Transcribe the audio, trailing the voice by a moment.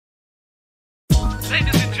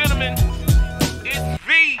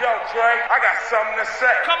I got something to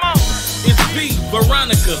say. Come on. It's B,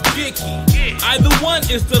 Veronica, Vicky. Either one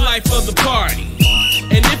is the life of the party.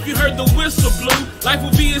 And if you heard the whistle blow, Life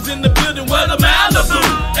with V is in the building, well, the Malibu.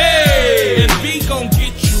 Hey, and V gon'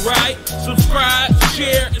 get you right. Subscribe,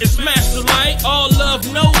 share, and smash the like. All love,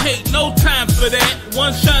 no hate, no time for that.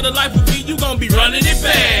 One shot of Life with V, you gon' be running it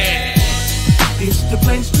back. It's the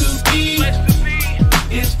place to be.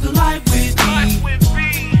 It's the Life with V.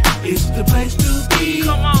 It's the place to be.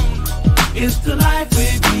 Come on. It's the Life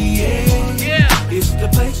with V. Yeah. It's the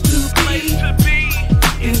place to be.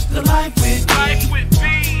 It's the Life with V.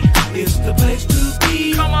 It's the place to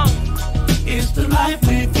be. Come on. It's the Life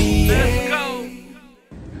with V. Let's go.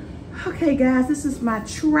 Okay guys, this is my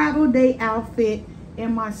travel day outfit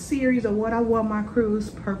in my series of what I wore on my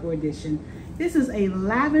cruise, purple edition. This is a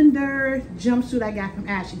lavender jumpsuit I got from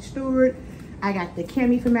Ashley Stewart. I got the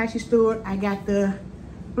cami from Ashley Stewart. I got the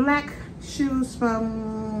black shoes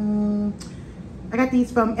from, I got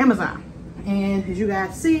these from Amazon. And as you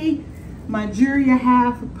guys see, my jewelry, I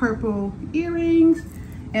have purple earrings.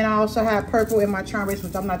 And I also have purple in my charm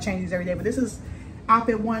bracelet, which I'm not changing these every day. But this is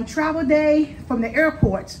outfit one, travel day from the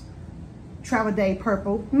airport. Travel day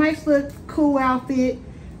purple. Nice look, cool outfit.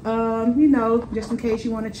 You know, just in case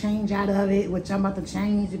you want to change out of it, which I'm about to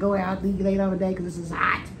change to go out later on the day because this is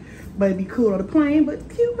hot. But it'd be cool on the plane. But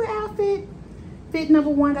cute little outfit. Fit number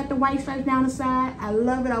one, got the white stripes down the side. I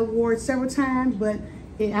love it. I wore it several times, but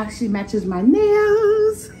it actually matches my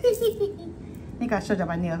nails. I think I showed you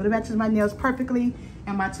my nails, but it matches my nails perfectly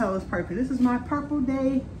and my toes perfect. This is my purple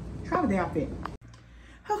day travel day outfit.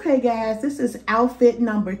 Okay guys, this is outfit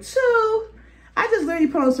number 2. I just literally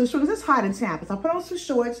put on some shorts. It's hot in Tampa, so I put on some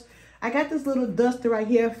shorts. I got this little duster right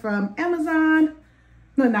here from Amazon.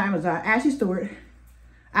 No, not Amazon, Ashley Stewart.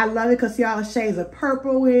 I love it because see all the shades of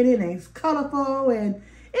purple in it and it's colorful and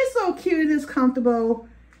it's so cute and it's comfortable.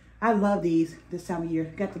 I love these this time of year.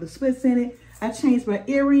 Got the little splits in it. I changed my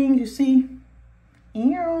earrings, you see.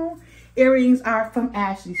 Earrings are from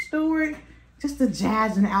Ashley Stewart. Just the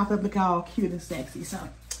jazz in the outfit, look all cute and sexy. So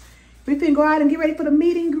we can go out and get ready for the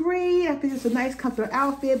meet and greet. I think it's a nice comfortable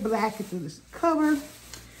outfit. Black is the cover.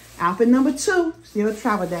 Outfit number 2, still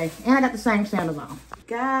travel day. And I got the same sandals on.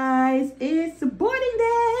 Guys, it's boarding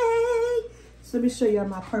day. So let me show you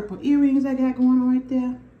my purple earrings I got going on right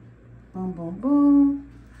there. Boom, boom, boom.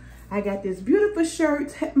 I got this beautiful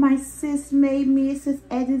shirt my sis made me. It says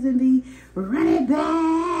edges in the run it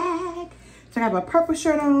back. So I got my purple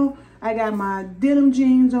shirt on. I got my denim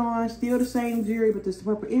jeans on. Still the same jewelry, but just the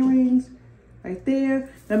purple earrings right there.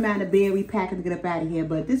 No matter the bed we packing to get up out of here.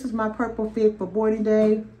 But this is my purple fit for boarding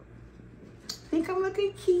day. I think I'm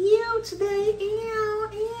looking cute today. Ew,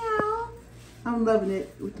 ew. I'm loving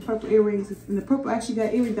it with the purple earrings. And the purple actually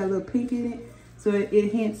got earrings, got a little pink in it. So it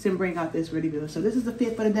hints and bring out this really good. So this is the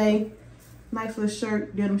fit for the day. Nice little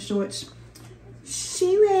shirt, denim shorts.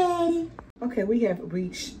 She ready. Okay, we have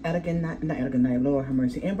reached elegant night, Lord have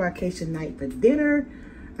mercy, embarkation night for dinner.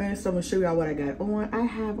 And so I'm gonna show y'all what I got on. I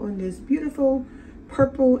have on this beautiful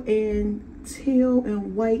purple and teal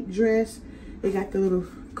and white dress. They got the little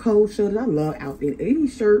cold shoulders. I love outfit. Any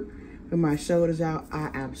shirt with my shoulders out, I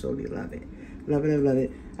absolutely love it. Love it, love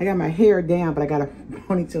it. I got my hair down, but I got a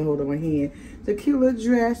ponytail hold on my hand. It's a cute little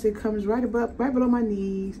dress. It comes right below my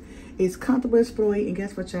knees. It's comfortable, it's flowy, and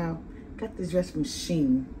guess what, y'all? Got this dress from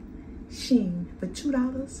Shein. Shein for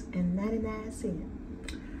 $2.99.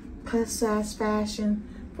 Plus size fashion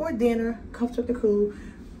for dinner, comfortable, cool.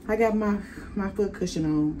 I got my foot cushion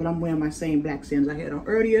on, but I'm wearing my same black Sims I had on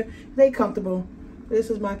earlier. They comfortable. This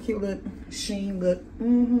is my cute little Shein look.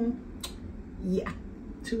 Yeah,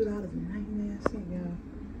 $2.99, y'all.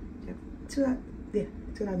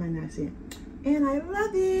 $2.99. And I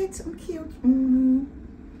love it. I'm cute.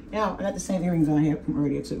 Now I got the same earrings on here from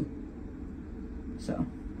earlier too. So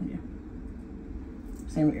yeah,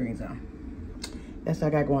 same earrings on. That's what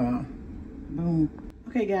I got going on. Boom.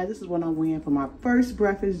 Okay guys, this is what I'm wearing for my first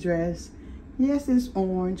breakfast dress. Yes, it's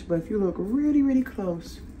orange, but if you look really, really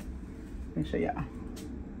close, let me show y'all.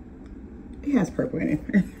 It has purple in it.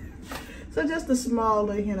 So just a small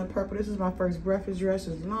little hint of purple. This is my first breakfast dress.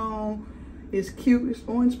 It's long, it's cute, it's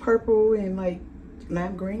orange, purple, and like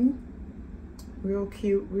lime green. Real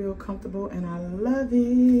cute, real comfortable, and I love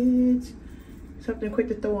it. Something quick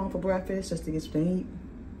to throw on for breakfast just to get some heat.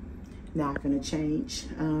 Now I'm gonna change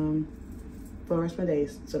for the rest of my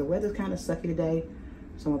days. So the weather's kind of sucky today,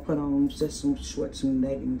 so I'm gonna put on just some shorts and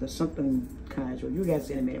leggings or something casual. You guys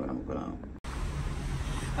see in a minute what I'm gonna put on.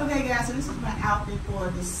 Okay guys, so this is my outfit for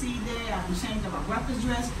the sea day. I've changed up my breakfast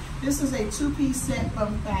dress. This is a 2-piece set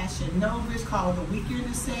from Fashion Nova. It's called the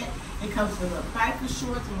Weekender set. It comes with a biker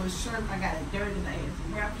shorts, a little shirt. I got it dirty and I had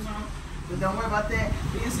some wrappers on. But don't worry about that.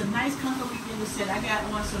 But it's a nice comfort weekend set. I got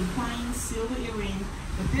on some plain silver earrings.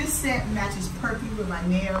 But this set matches perfectly with my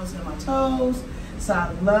nails and my toes. So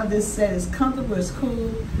I love this set. It's comfortable, it's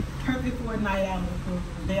cool. Perfect for a night out on the cruise,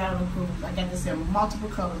 a day out on the cruise. I got this in multiple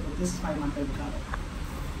colors, but this is probably my favorite color.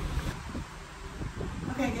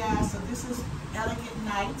 Okay guys, so this is Elegant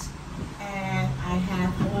Night. And I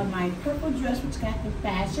have on my purple dress, which got the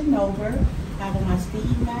Fashion Over. I have on my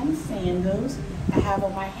Stevie Madden sandals. I have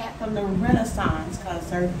on my hat from the Renaissance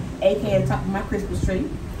concert, aka the top of my Christmas tree.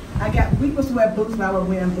 I got, we supposed to wear boots, but I was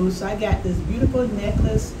wearing boots. So I got this beautiful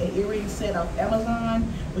necklace and earring set off Amazon,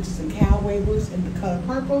 which is in cowboy boots in the color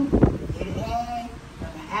purple. It has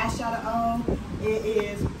an eyeshadow on. It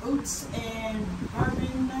is boots and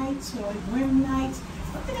urban nights or grim nights.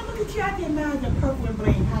 I think I'm looking cute. I can imagine the purple and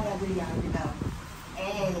bling. How that do y'all, you know?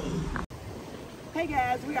 Hey. Hey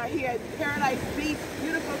guys, we are here at Paradise Beach,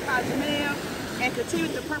 beautiful Cozumel. And continue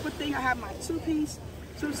with the purple thing. I have my two-piece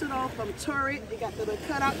swimsuit on from Torrid. They got the little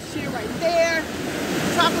cutout sheer right there.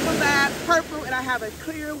 Tropical vibe, purple, and I have a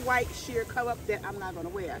clear white sheer cover up that I'm not gonna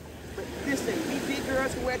wear. But listen, we big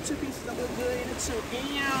girls who wear two pieces and look good in it too.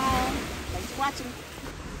 Thanks for watching.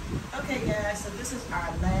 Okay guys, so this is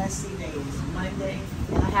our last C days, Monday,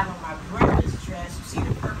 and I have on my breakfast dress. You see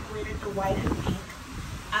the purple in it, the white and pink.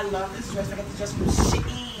 I love this dress. I got this dress from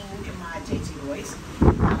Shein in my JT voice. I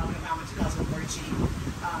don't know how much it costs, it's very cheap.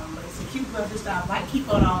 But it's a cute breakfast style. I might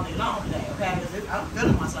keep on all day long today, okay? Because I'm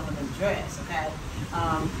feeling myself in this dress, okay?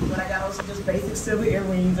 But I got also just basic silver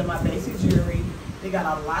earrings and my basic jewelry. They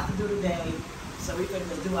got a lot to do today. So we can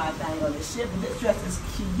just do our thing on this ship. And this dress is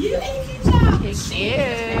cute. Ain't it cute, y'all? It's cute.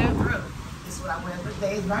 This is what I wear for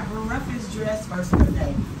today. It's my roughest dress first of the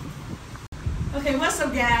day. Okay, what's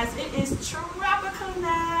up guys? It is tropical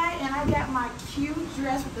night and I got my cute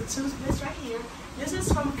dress with the two splits right here. This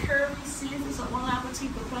is from Curvy. It's a one-line boutique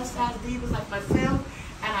for plus size divas like myself.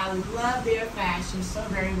 And I love their fashion so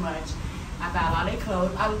very much. I buy a lot of their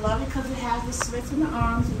clothes. I love it because it has the slits in the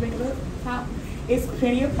arms. The big little top. It's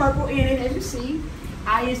plenty of purple in it, as you see.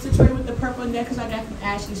 I used to trade with the purple necklace I got from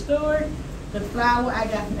Ashley Stewart. The flower I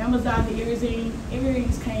got from Amazon. The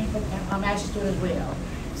earrings came from Ashley Stewart as well.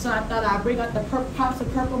 So I thought I'd bring out the pops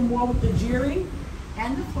of purple more with the jewelry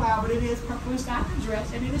and the flower. But it is purple inside the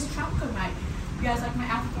dress, and it is tropical night. If you guys like my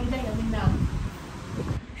outfit for today, let me know.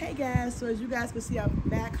 Hey guys, so as you guys can see, I'm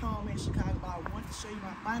back home in Chicago. But I want to show you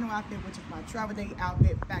my final outfit, which is my travel day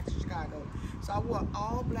outfit back to Chicago. So I wore an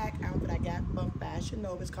all black outfit I got from Fashion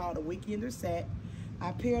Nova. It's called a Weekender set.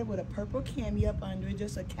 I paired with a purple cami up under it,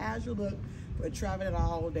 just a casual look for traveling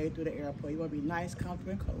all day through the airport. You want to be nice,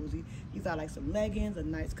 comfortable, and cozy. You thought like some leggings, a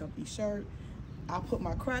nice comfy shirt. I put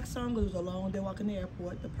my Crocs on because it was a long day walking the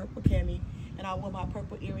airport, the purple cami, and I wore my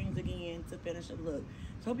purple earrings again to finish the look.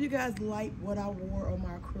 So hope you guys like what I wore on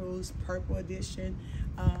my cruise, purple edition.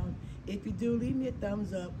 If you do, leave me a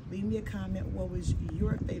thumbs up, leave me a comment. What was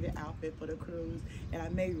your favorite outfit for the cruise? And I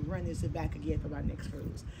may run this back again for my next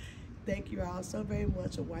cruise. Thank you all so very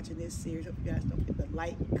much for watching this series. Hope you guys don't forget to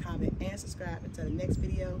like, comment, and subscribe. Until the next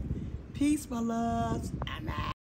video. Peace, my loves. I'm out.